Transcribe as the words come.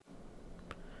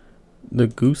The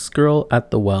Goose Girl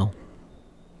at the Well.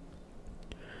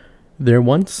 There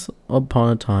once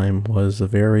upon a time was a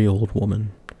very old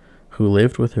woman who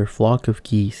lived with her flock of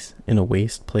geese in a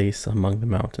waste place among the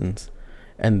mountains,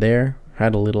 and there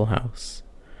had a little house.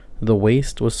 The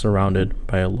waste was surrounded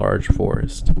by a large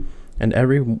forest, and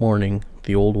every morning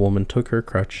the old woman took her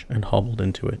crutch and hobbled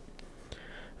into it.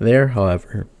 There,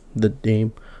 however, the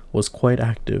dame was quite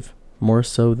active, more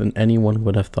so than anyone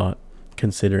would have thought,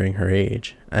 considering her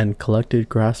age, and collected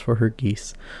grass for her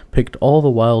geese, picked all the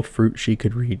wild fruit she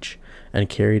could reach, and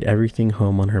carried everything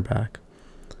home on her back.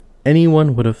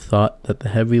 Anyone would have thought that the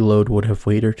heavy load would have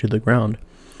weighed her to the ground,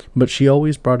 but she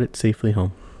always brought it safely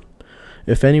home.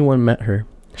 If anyone met her,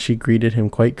 she greeted him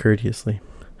quite courteously.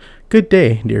 "Good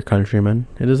day, dear countryman.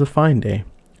 It is a fine day.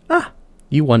 Ah,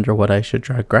 you wonder what I should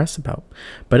drag grass about,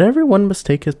 but everyone must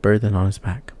take his burden on his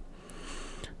back."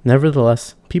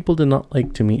 Nevertheless, people did not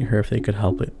like to meet her if they could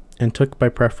help it, and took by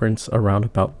preference a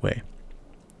roundabout way.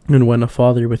 And when a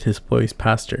father with his boys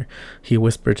passed her, he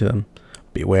whispered to them,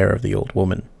 "Beware of the old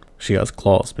woman. She has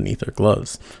claws beneath her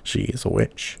gloves. She is a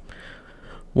witch."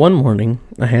 One morning,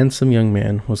 a handsome young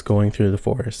man was going through the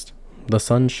forest. The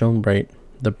sun shone bright,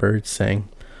 the birds sang,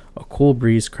 a cool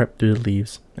breeze crept through the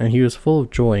leaves, and he was full of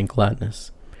joy and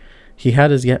gladness. He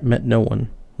had as yet met no one,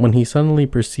 when he suddenly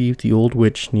perceived the old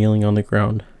witch kneeling on the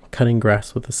ground, cutting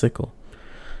grass with a sickle.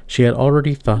 She had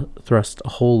already thrust a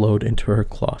whole load into her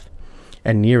cloth,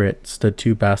 and near it stood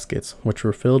 2 baskets, which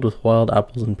were filled with wild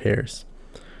apples and pears.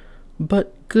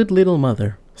 "But, good little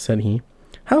mother," said he,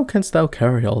 "how canst thou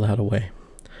carry all that away?"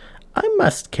 "I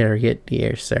must carry it,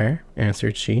 dear sir,"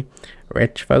 answered she.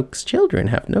 "Rich folks' children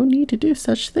have no need to do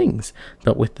such things,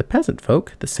 but with the peasant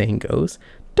folk, the saying goes,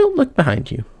 'Don't look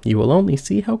behind you, you will only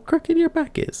see how crooked your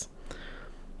back is.'"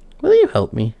 "Will you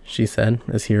help me?" she said,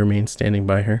 as he remained standing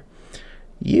by her.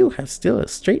 "You have still a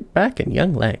straight back and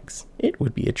young legs. It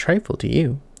would be a trifle to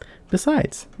you.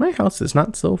 Besides, my house is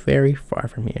not so very far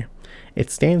from here.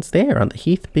 It stands there on the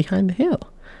heath behind the hill.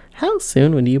 How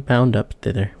soon would you bound up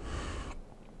thither?"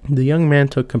 The young man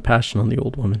took compassion on the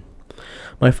old woman.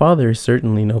 "My father is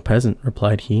certainly no peasant,"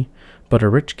 replied he, "but a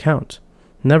rich count.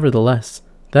 Nevertheless,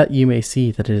 that you may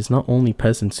see that it is not only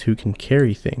peasants who can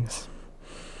carry things."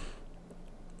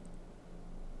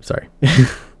 Sorry.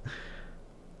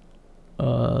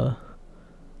 I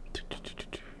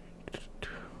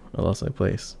lost my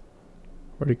place.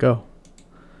 Where'd it go?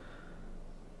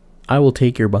 "I will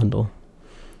take your bundle."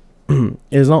 "It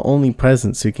is not only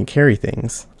peasants who can carry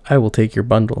things. I will take your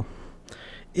bundle."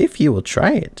 "If you will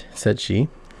try it," said she,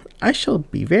 "I shall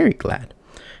be very glad.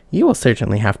 You will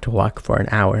certainly have to walk for an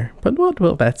hour, but what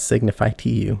will that signify to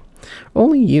you?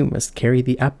 Only you must carry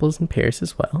the apples and pears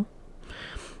as well."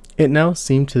 It now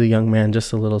seemed to the young man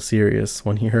just a little serious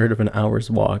when he heard of an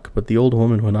hour's walk, but the old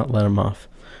woman would not let him off,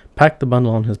 packed the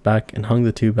bundle on his back, and hung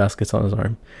the 2 baskets on his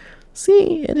arm.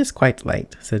 "See, it is quite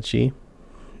light," said she.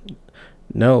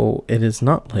 "No, it is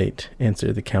not light,"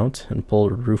 answered the count, and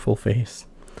pulled a rueful face.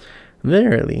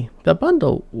 Verily, the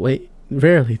bundle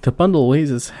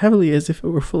weighs as heavily as if it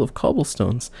were full of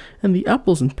cobblestones, and the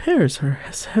apples and pears are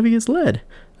as heavy as lead.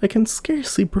 I can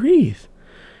scarcely breathe."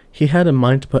 He had in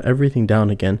mind to put everything down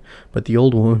again, but the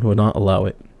old woman would not allow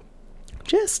it.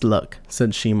 "Just look,"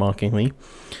 said she mockingly.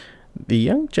 "The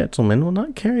young gentleman will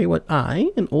not carry what I,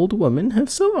 an old woman, have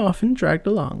so often dragged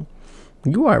along.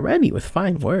 You are ready with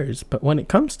fine words, but when it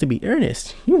comes to be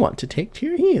earnest, you want to take to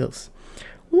your heels.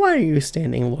 Why are you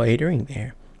standing loitering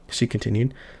there?" she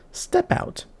continued. "Step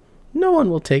out. No one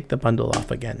will take the bundle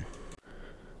off again."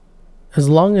 As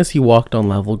long as he walked on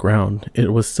level ground,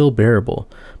 it was still bearable,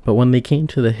 but when they came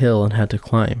to the hill and had to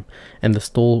climb, and the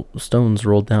stones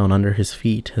rolled down under his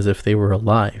feet as if they were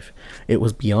alive, it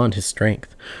was beyond his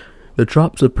strength. The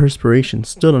drops of perspiration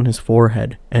stood on his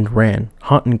forehead and ran,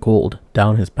 hot and cold,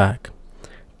 down his back.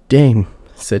 "Dame,"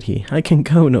 said he, "I can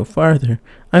go no farther.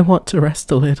 I want to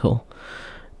rest a little."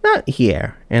 "Not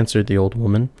here," answered the old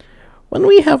woman. "When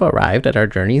we have arrived at our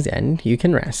journey's end, you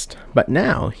can rest, but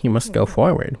now you must go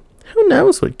forward. Who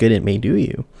knows what good it may do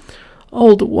you?"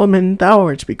 "Old woman, thou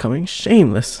art becoming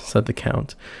shameless," said the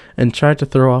count, and tried to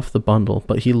throw off the bundle,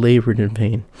 but he labored in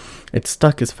vain. It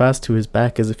stuck as fast to his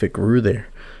back as if it grew there.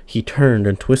 He turned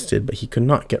and twisted, but he could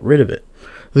not get rid of it.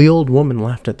 The old woman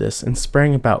laughed at this, and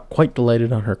sprang about, quite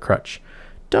delighted on her crutch.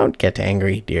 "Don't get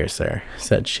angry, dear sir,"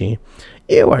 said she.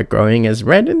 "You are growing as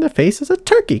red in the face as a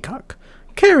turkey cock.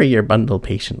 Carry your bundle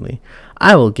patiently.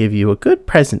 I will give you a good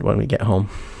present when we get home."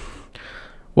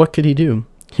 What could he do?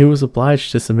 He was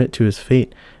obliged to submit to his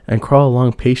fate, and crawl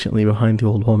along patiently behind the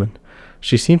old woman.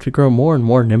 She seemed to grow more and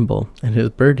more nimble, and his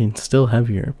burden still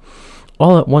heavier.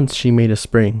 All at once she made a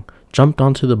spring, jumped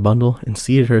onto the bundle and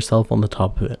seated herself on the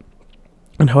top of it.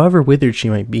 And however withered she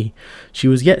might be, she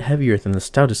was yet heavier than the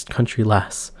stoutest country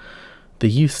lass. The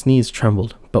youth's knees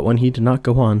trembled, but when he did not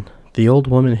go on, the old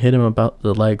woman hit him about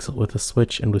the legs with a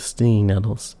switch and with stinging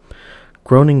nettles.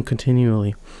 Groaning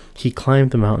continually, he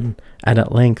climbed the mountain, and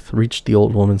at length reached the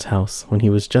old woman's house, when he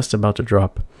was just about to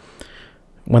drop.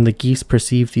 When the geese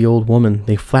perceived the old woman,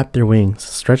 they flapped their wings,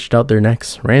 stretched out their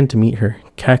necks, ran to meet her,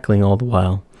 cackling all the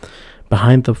while.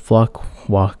 Behind the flock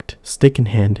walked, stick in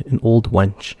hand, an old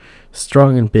wench,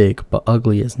 strong and big, but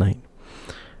ugly as night.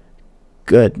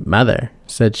 "Good mother,"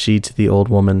 said she to the old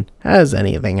woman, "has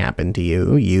anything happened to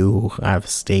you? You have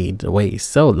stayed away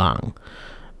so long."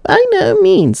 "By no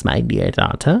means, my dear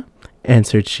daughter,"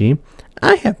 answered she.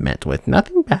 "I have met with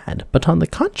nothing bad, but on the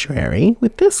contrary,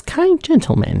 with this kind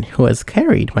gentleman who has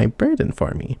carried my burden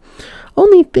for me.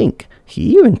 Only think,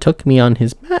 he even took me on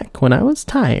his back when I was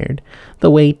tired.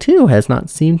 The way, too, has not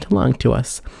seemed long to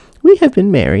us. We have been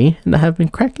merry, and have been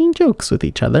cracking jokes with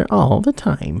each other all the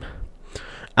time."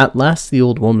 At last the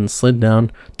old woman slid down,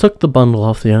 took the bundle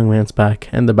off the young man's back,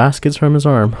 and the baskets from his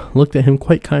arm, looked at him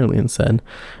quite kindly, and said,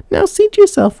 "Now seat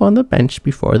yourself on the bench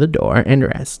before the door, and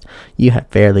rest. You have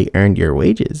fairly earned your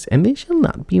wages, and they shall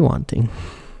not be wanting."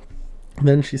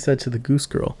 Then she said to the goose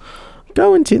girl,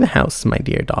 "Go into the house, my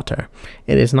dear daughter.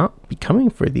 It is not becoming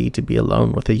for thee to be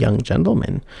alone with a young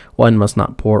gentleman. One must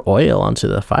not pour oil onto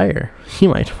the fire. He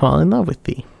might fall in love with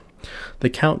thee." The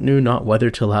count knew not whether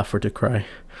to laugh or to cry.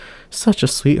 "Such a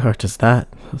sweetheart as that,"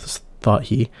 thought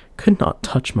he, "could not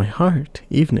touch my heart,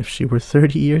 even if she were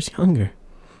 30 years younger."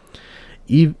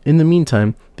 In the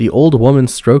meantime, the old woman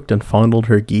stroked and fondled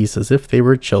her geese as if they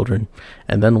were children,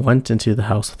 and then went into the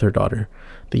house with her daughter.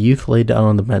 The youth lay down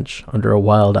on the bench under a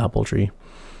wild apple tree.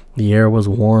 The air was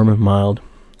warm and mild.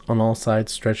 On all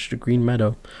sides stretched a green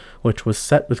meadow, which was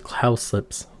set with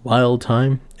cowslips, wild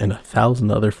thyme, and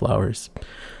 1,000 other flowers.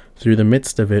 Through the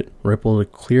midst of it rippled a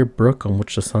clear brook on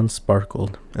which the sun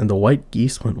sparkled, and the white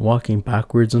geese went walking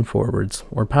backwards and forwards,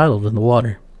 or paddled in the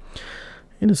water.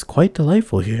 "It is quite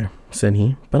delightful here," said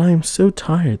he, "but I am so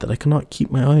tired that I cannot keep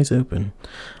my eyes open.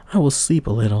 I will sleep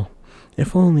a little.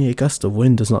 If only a gust of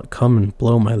wind does not come and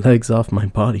blow my legs off my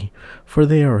body, for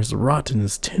they are as rotten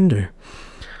as tinder."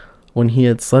 When he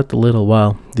had slept a little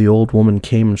while, the old woman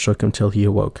came and shook him till he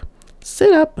awoke.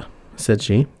 "Sit up," said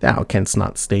she. "Thou canst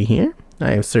not stay here.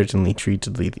 I have certainly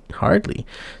treated thee hardly.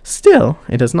 Still,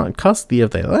 it has not cost thee of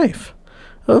thy life.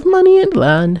 Of money and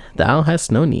land thou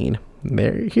hast no need.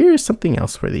 Here is something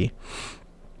else for thee."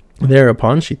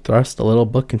 Thereupon she thrust a little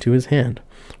book into his hand,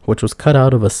 which was cut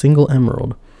out of a single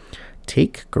emerald.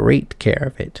 "Take great care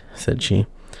of it," said she.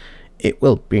 "It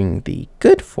will bring thee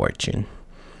good fortune."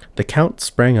 The count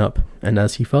sprang up, and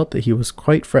as he felt that he was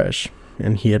quite fresh,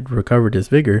 and he had recovered his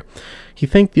vigor, he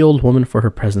thanked the old woman for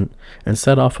her present, and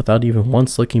set off without even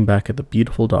once looking back at the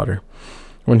beautiful daughter.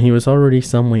 When he was already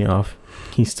some way off,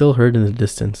 he still heard in the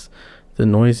distance the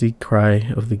noisy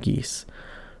cry of the geese.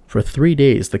 For 3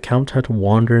 days the count had to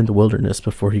wander in the wilderness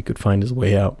before he could find his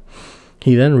way out.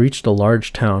 He then reached a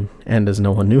large town, and as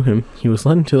no one knew him, he was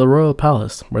led into the royal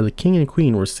palace, where the king and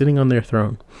queen were sitting on their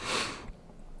throne.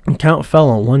 The count fell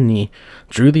on one knee,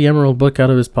 drew the emerald book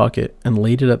out of his pocket, and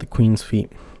laid it at the queen's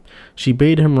feet. She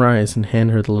bade him rise and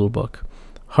hand her the little book.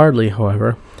 Hardly,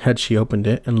 however, had she opened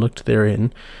it and looked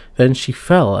therein, than she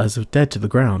fell as if dead to the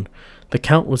ground. The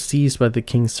count was seized by the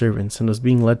king's servants and was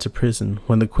being led to prison,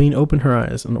 when the queen opened her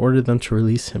eyes and ordered them to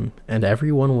release him, and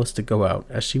every one was to go out,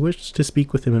 as she wished to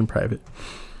speak with him in private.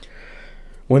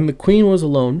 When the queen was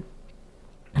alone,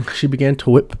 she began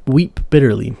to weep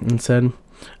bitterly, and said,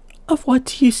 "Of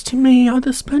what use to me are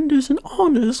the splendors and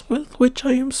honors with which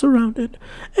I am surrounded?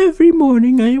 Every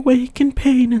morning I awake in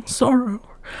pain and sorrow.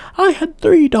 I had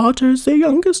 3 daughters, the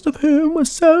youngest of whom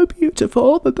was so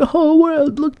beautiful that the whole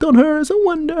world looked on her as a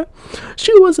wonder.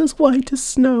 She was as white as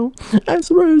snow,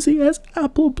 as rosy as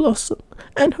apple blossom,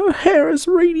 and her hair as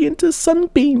radiant as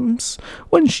sunbeams.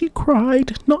 When she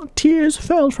cried, not tears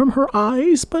fell from her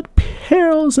eyes, but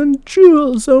pearls and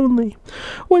jewels only.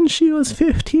 When she was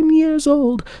 15 years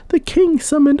old, the king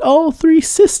summoned all 3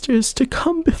 sisters to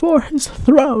come before his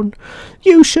throne.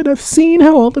 You should have seen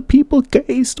how all the people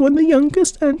gazed when the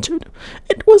youngest entered.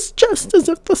 It was just as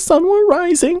if the sun were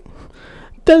rising.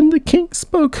 Then the king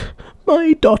spoke.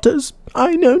 'My daughters,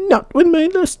 I know not when my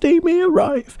last day may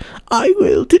arrive. I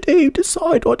will today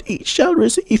decide what each shall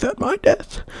receive at my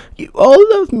death. You all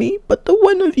love me, but the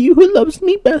one of you who loves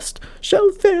me best shall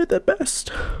fare the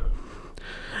best.'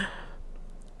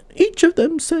 Each of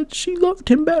them said she loved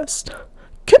him best.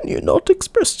 'Can you not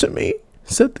express to me,'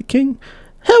 said the king,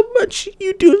 'how much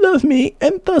you do love me,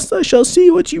 and thus I shall see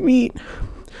what you mean?'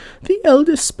 The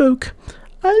eldest spoke.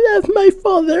 I love my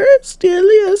father as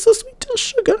dearly as the sweetest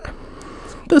sugar.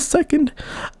 The second,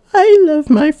 I love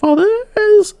my father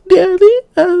as dearly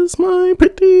as my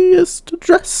prettiest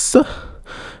dress.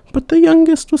 But the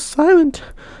youngest was silent.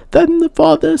 Then the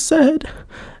father said,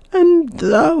 And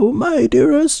thou, my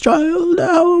dearest child,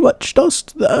 how much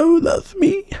dost thou love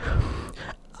me?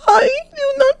 I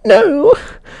do not know,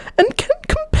 and can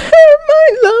compare my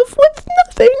love with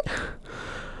nothing.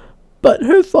 But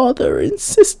her father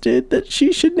insisted that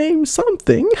she should name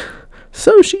something,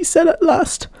 so she said at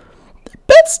last, The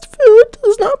best food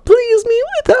does not please me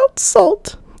without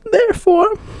salt.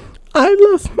 Therefore, I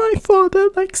love my father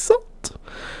like salt.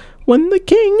 When the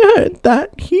king heard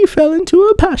that, he fell into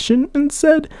a passion and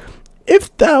said,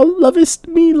 If thou lovest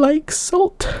me like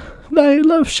salt, thy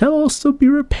love shall also be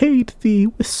repaid thee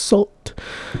with salt.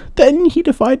 Then he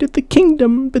divided the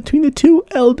kingdom between the two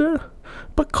elder,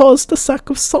 but caused a sack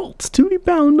of salt to be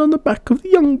bound on the back of the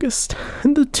youngest,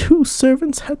 and the two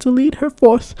servants had to lead her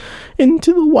forth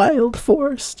into the wild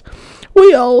forest.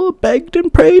 We all begged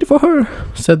and prayed for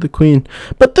her, said the queen,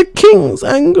 but the king's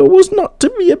anger was not to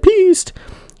be appeased.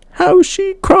 How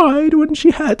she cried when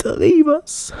she had to leave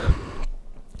us!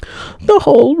 The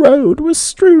whole road was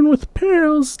strewn with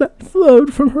pearls that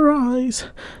flowed from her eyes.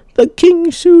 The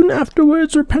king soon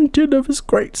afterwards repented of his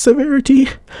great severity,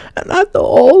 and had the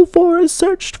whole forest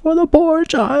searched for the poor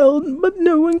child, but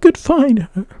no one could find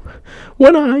her.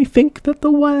 When I think that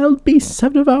the wild beasts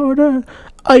have devoured her,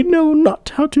 I know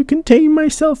not how to contain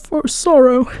myself for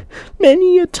sorrow.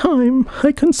 Many a time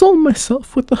I console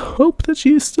myself with the hope that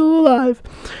she is still alive,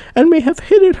 and may have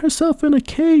hidden herself in a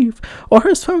cave, or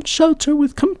has found shelter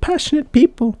with compassionate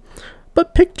people.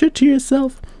 But picture to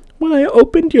yourself, when I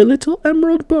opened your little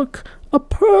emerald book, a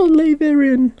pearl lay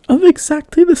therein, of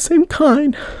exactly the same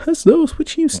kind as those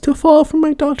which used to fall from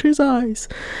my daughter's eyes,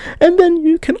 and then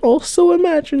you can also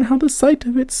imagine how the sight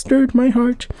of it stirred my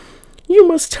heart. You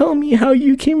must tell me how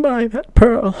you came by that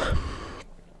pearl.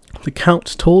 The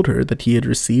count told her that he had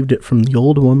received it from the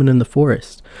old woman in the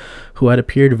forest, who had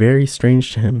appeared very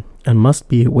strange to him, and must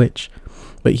be a witch,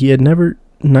 but he had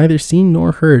neither seen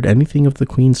nor heard anything of the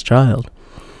queen's child.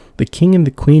 The king and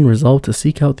the queen resolved to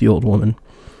seek out the old woman.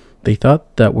 They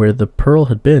thought that where the pearl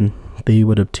had been, they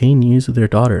would obtain news of their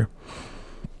daughter.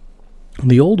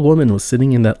 The old woman was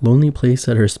sitting in that lonely place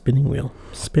at her spinning wheel,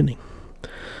 spinning.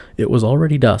 It was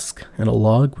already dusk, and a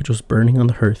log which was burning on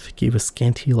the hearth gave a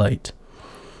scanty light.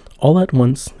 All at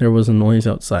once there was a noise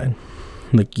outside.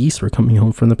 The geese were coming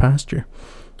home from the pasture,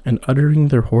 and uttering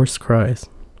their hoarse cries.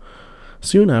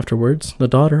 Soon afterwards, the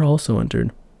daughter also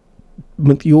entered,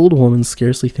 but the old woman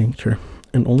scarcely thanked her,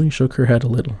 and only shook her head a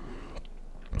little.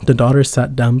 The daughter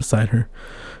sat down beside her,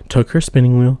 took her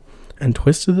spinning wheel, and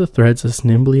twisted the threads as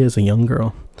nimbly as a young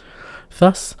girl.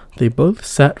 Thus they both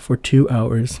sat for 2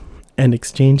 hours, and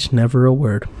exchanged never a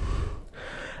word.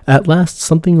 At last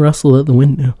something rustled at the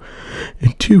window,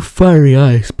 and 2 fiery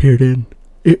eyes peered in.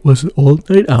 It was an old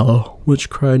night owl, which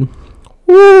cried,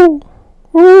 "Woo!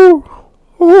 Woo!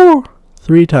 Woo!"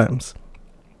 3 times.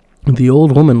 The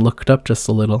old woman looked up just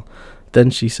a little. Then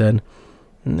she said,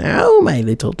 "Now, my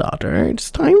little daughter,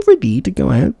 it's time for thee to go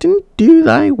out and do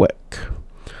thy work."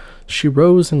 She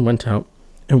rose and went out.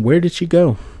 And where did she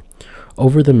go?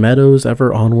 Over the meadows,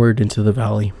 ever onward into the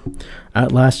valley.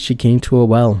 At last she came to a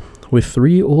well, with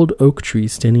 3 old oak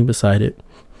trees standing beside it.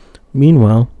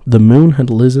 Meanwhile, the moon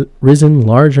had risen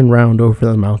large and round over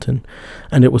the mountain,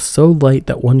 and it was so light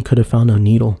that one could have found a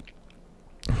needle.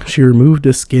 She removed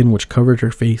the skin which covered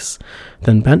her face,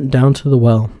 then bent down to the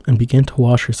well and began to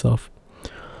wash herself.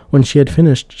 When she had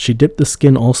finished, she dipped the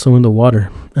skin also in the water,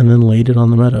 and then laid it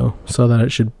on the meadow, so that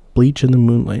it should bleach in the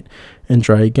moonlight and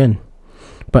dry again.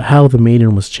 But how the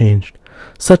maiden was changed!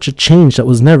 Such a change that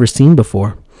was never seen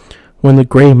before! When the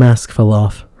grey mask fell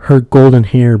off, her golden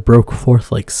hair broke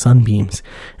forth like sunbeams,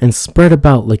 and spread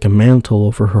about like a mantle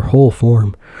over her whole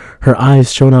form. Her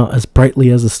eyes shone out as brightly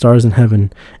as the stars in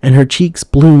heaven, and her cheeks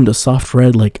bloomed a soft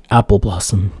red like apple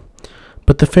blossom.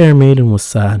 But the fair maiden was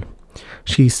sad.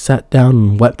 She sat down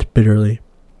and wept bitterly.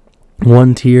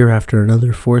 One tear after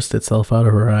another forced itself out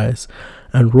of her eyes,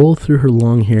 and rolled through her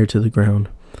long hair to the ground.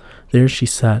 There she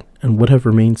sat, and would have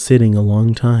remained sitting a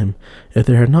long time, if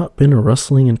there had not been a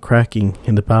rustling and cracking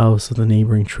in the boughs of the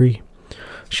neighboring tree.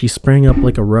 She sprang up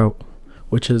like a roe,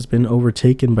 which has been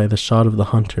overtaken by the shot of the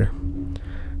hunter.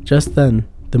 Just then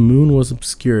the moon was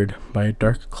obscured by a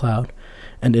dark cloud,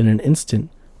 and in an instant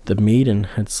the maiden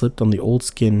had slipped on the old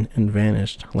skin and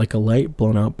vanished, like a light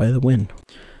blown out by the wind.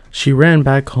 She ran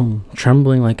back home,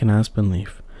 trembling like an aspen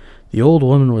leaf. The old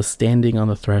woman was standing on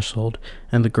the threshold,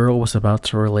 and the girl was about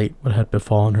to relate what had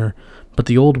befallen her, But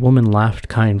the old woman laughed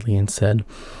kindly and said,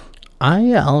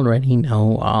 "I already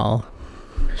know all."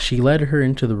 She led her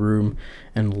into the room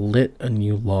and lit a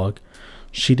new log.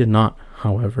 She did not,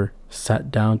 however,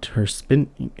 sit down to her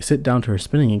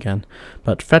spinning again,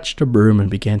 but fetched a broom and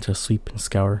began to sweep and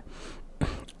scour.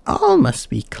 "All must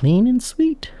be clean and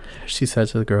sweet," she said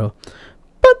to the girl.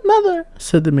 "But, mother,"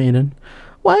 said the maiden,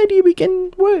 "why do you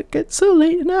begin work at so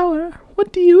late an hour?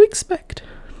 What do you expect?"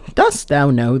 "Dost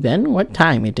thou know, then, what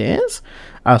time it is?"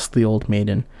 asked the old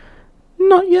maiden.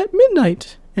 "Not yet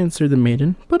midnight," answered the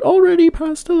maiden, "but already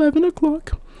past 11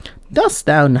 o'clock. "Dost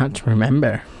thou not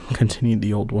remember," continued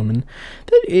the old woman,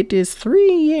 "that it is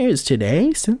 3 years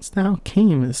today since thou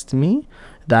camest to me?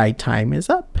 Thy time is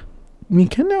up. We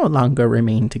can no longer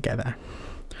remain together."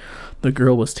 The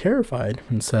girl was terrified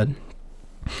and said,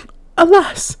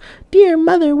 "Alas, dear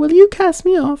mother, will you cast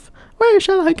me off? Where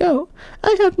shall I go?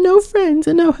 I have no friends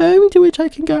and no home to which I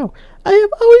can go. I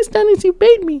have always done as you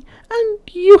bade me, and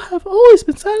you have always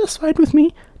been satisfied with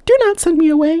me. Do not send me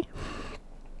away."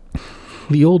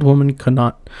 The old woman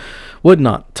would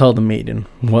not tell the maiden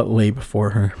what lay before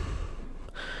her.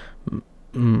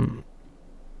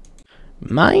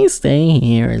 "My stay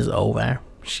here is over,"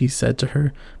 she said to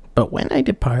her, "but when I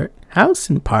depart,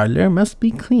 house and parlor must be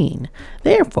clean.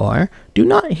 Therefore, do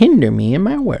not hinder me in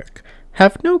my work.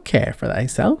 Have no care for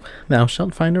thyself. Thou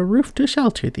shalt find a roof to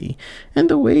shelter thee, and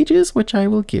the wages which I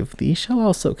will give thee shall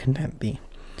also content thee."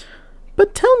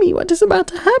 "But tell me what is about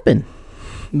to happen,"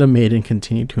 the maiden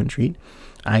continued to entreat.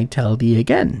 "I tell thee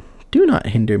again, do not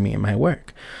hinder me in my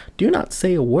work. Do not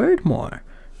say a word more.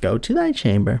 Go to thy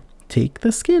chamber, take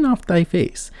the skin off thy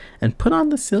face, and put on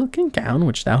the silken gown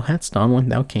which thou hadst on when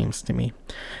thou camest to me,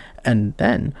 and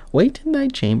then wait in thy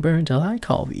chamber until I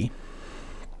call thee."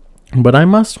 But I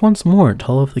must once more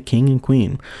tell of the king and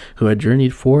queen, who had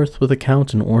journeyed forth with the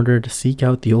count in order to seek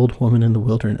out the old woman in the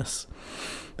wilderness.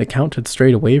 The count had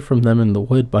strayed away from them in the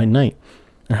wood by night,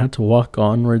 and had to walk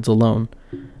onwards alone.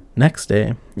 Next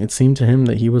day, it seemed to him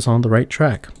that he was on the right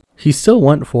track. He still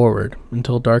went forward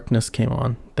until darkness came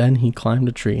on. Then he climbed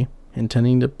a tree,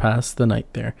 intending to pass the night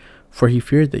there, for he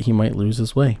feared that he might lose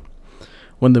his way.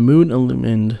 When the moon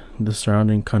illumined the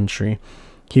surrounding country,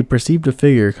 he perceived a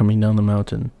figure coming down the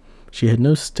mountain. She had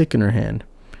no stick in her hand,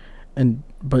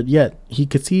 but yet he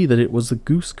could see that it was the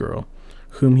goose girl,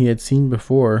 whom he had seen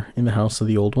before in the house of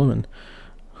the old woman.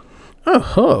 "Oh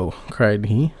ho!" cried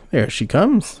he, "there she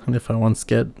comes, and if I once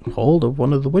get hold of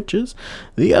one of the witches,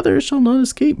 the other shall not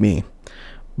escape me."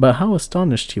 But how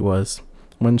astonished he was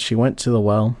when she went to the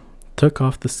well, took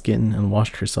off the skin, and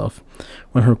washed herself,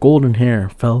 when her golden hair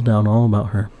fell down all about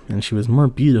her, and she was more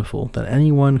beautiful than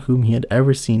anyone whom he had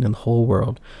ever seen in the whole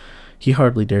world. He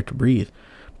hardly dared to breathe,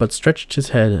 but stretched his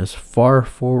head as far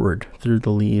forward through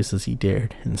the leaves as he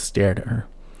dared, and stared at her.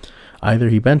 Either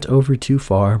he bent over too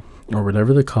far, or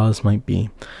whatever the cause might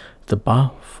be, the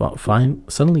bough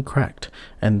suddenly cracked,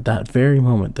 and that very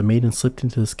moment the maiden slipped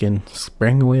into the skin,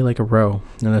 sprang away like a roe,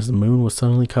 and as the moon was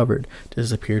suddenly covered,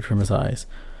 disappeared from his eyes.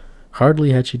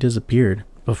 Hardly had she disappeared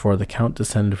before the count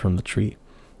descended from the tree,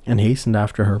 and hastened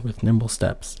after her with nimble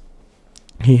steps.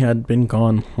 He had been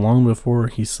gone long before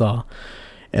he saw,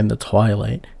 in the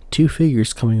twilight, 2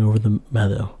 figures coming over the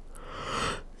meadow.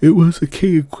 It was the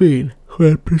king and queen, who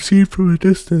had perceived from a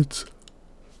distance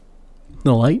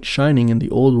the light shining in the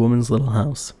old woman's little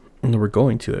house, and they were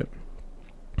going to it.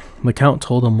 The count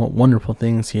told them what wonderful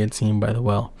things he had seen by the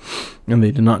well, and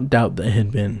they did not doubt that it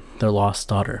had been their lost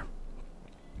daughter.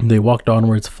 They walked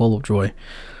onwards full of joy,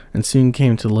 and soon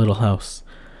came to the little house.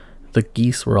 The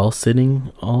geese were all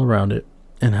sitting all around it,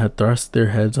 and had thrust their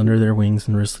heads under their wings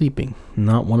and were sleeping.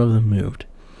 Not one of them moved.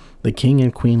 The king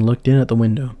and queen looked in at the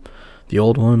window. The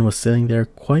old woman was sitting there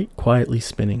quite quietly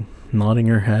spinning, nodding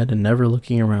her head and never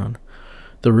looking around.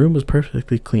 The room was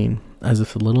perfectly clean, as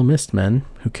if the little mist men,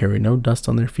 who carried no dust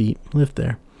on their feet, lived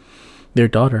there. Their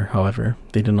daughter, however,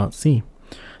 they did not see.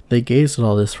 They gazed at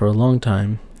all this for a long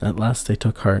time. At last they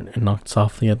took heart and knocked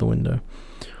softly at the window.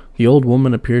 The old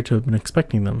woman appeared to have been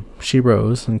expecting them. She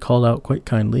rose and called out quite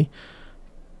kindly,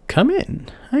 "Come in,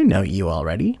 I know you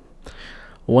already."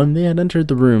 When they had entered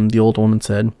the room, the old woman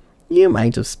said, "You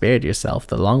might have spared yourself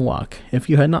the long walk if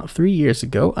you had not 3 years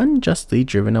ago unjustly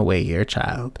driven away your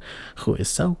child, who is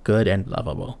so good and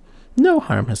lovable. No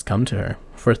harm has come to her.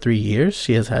 For 3 years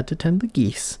she has had to tend the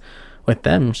geese. With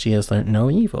them she has learnt no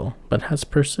evil, but has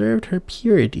preserved her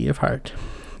purity of heart.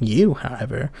 You,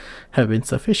 however, have been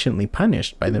sufficiently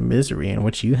punished by the misery in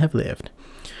which you have lived."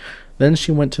 Then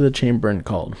she went to the chamber and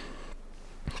called,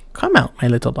 "Come out, my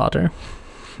little daughter."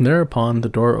 Thereupon the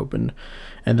door opened,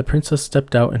 And the princess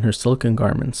stepped out in her silken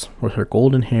garments, with her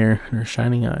golden hair and her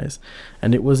shining eyes,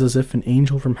 and it was as if an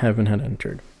angel from heaven had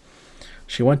entered.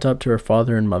 She went up to her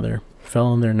father and mother, fell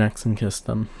on their necks and kissed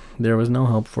them. There was no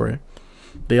help for it.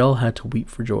 They all had to weep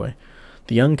for joy.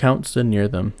 The young count stood near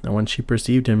them, and when she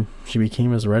perceived him, she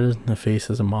became as red in the face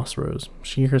as a moss rose.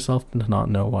 She herself did not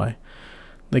know why.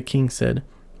 The king said,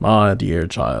 "My dear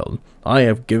child, I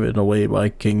have given away my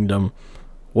kingdom.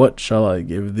 What shall I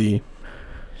give thee?"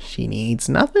 "She needs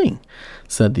nothing,"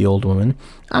 said the old woman.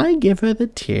 "I give her the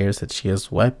tears that she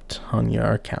has wept on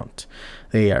your account.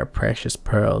 They are precious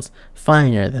pearls,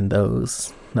 finer than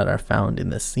those that are found in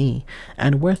the sea,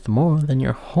 and worth more than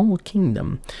your whole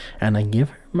kingdom, and I give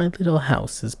her my little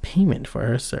house as payment for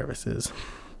her services."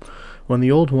 When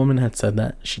the old woman had said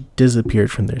that, she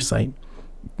disappeared from their sight.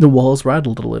 The walls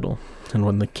rattled a little, and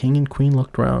when the king and queen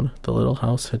looked round, the little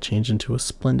house had changed into a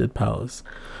splendid palace.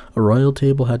 A royal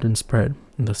table had been spread,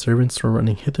 and the servants were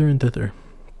running hither and thither.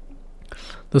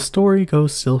 The story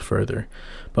goes still further,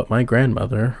 but my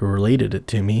grandmother, who related it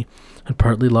to me, had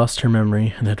partly lost her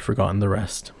memory and had forgotten the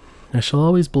rest. I shall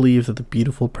always believe that the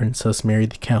beautiful princess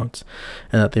married the count,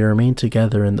 and that they remained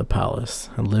together in the palace,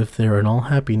 and lived there in all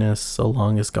happiness so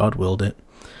long as God willed it.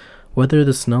 Whether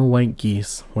the snow-white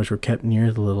geese, which were kept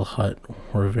near the little hut,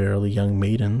 were verily young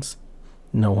maidens,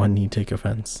 no one need take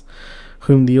offense,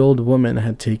 whom the old woman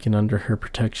had taken under her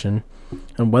protection,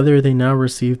 and whether they now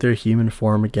received their human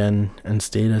form again and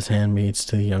stayed as handmaids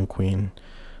to the young queen,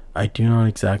 I do not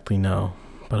exactly know,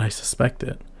 but I suspect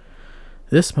it.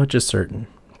 This much is certain,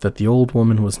 that the old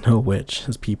woman was no witch,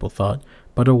 as people thought,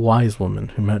 but a wise woman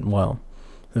who meant well.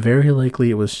 Very likely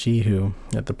it was she who,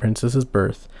 at the princess's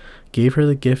birth, gave her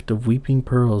the gift of weeping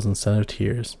pearls instead of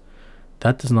tears.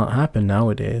 That does not happen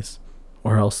nowadays,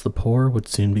 or else the poor would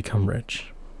soon become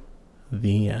rich.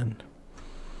 The end.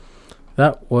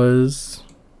 That was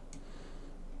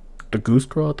The Goose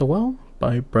Girl at the Well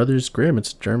by Brothers Grimm.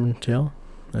 It's a German tale,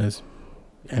 as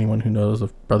anyone who knows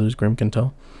of Brothers Grimm can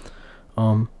tell.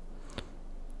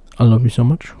 I love you so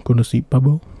much. Go to sleep,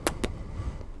 Babu.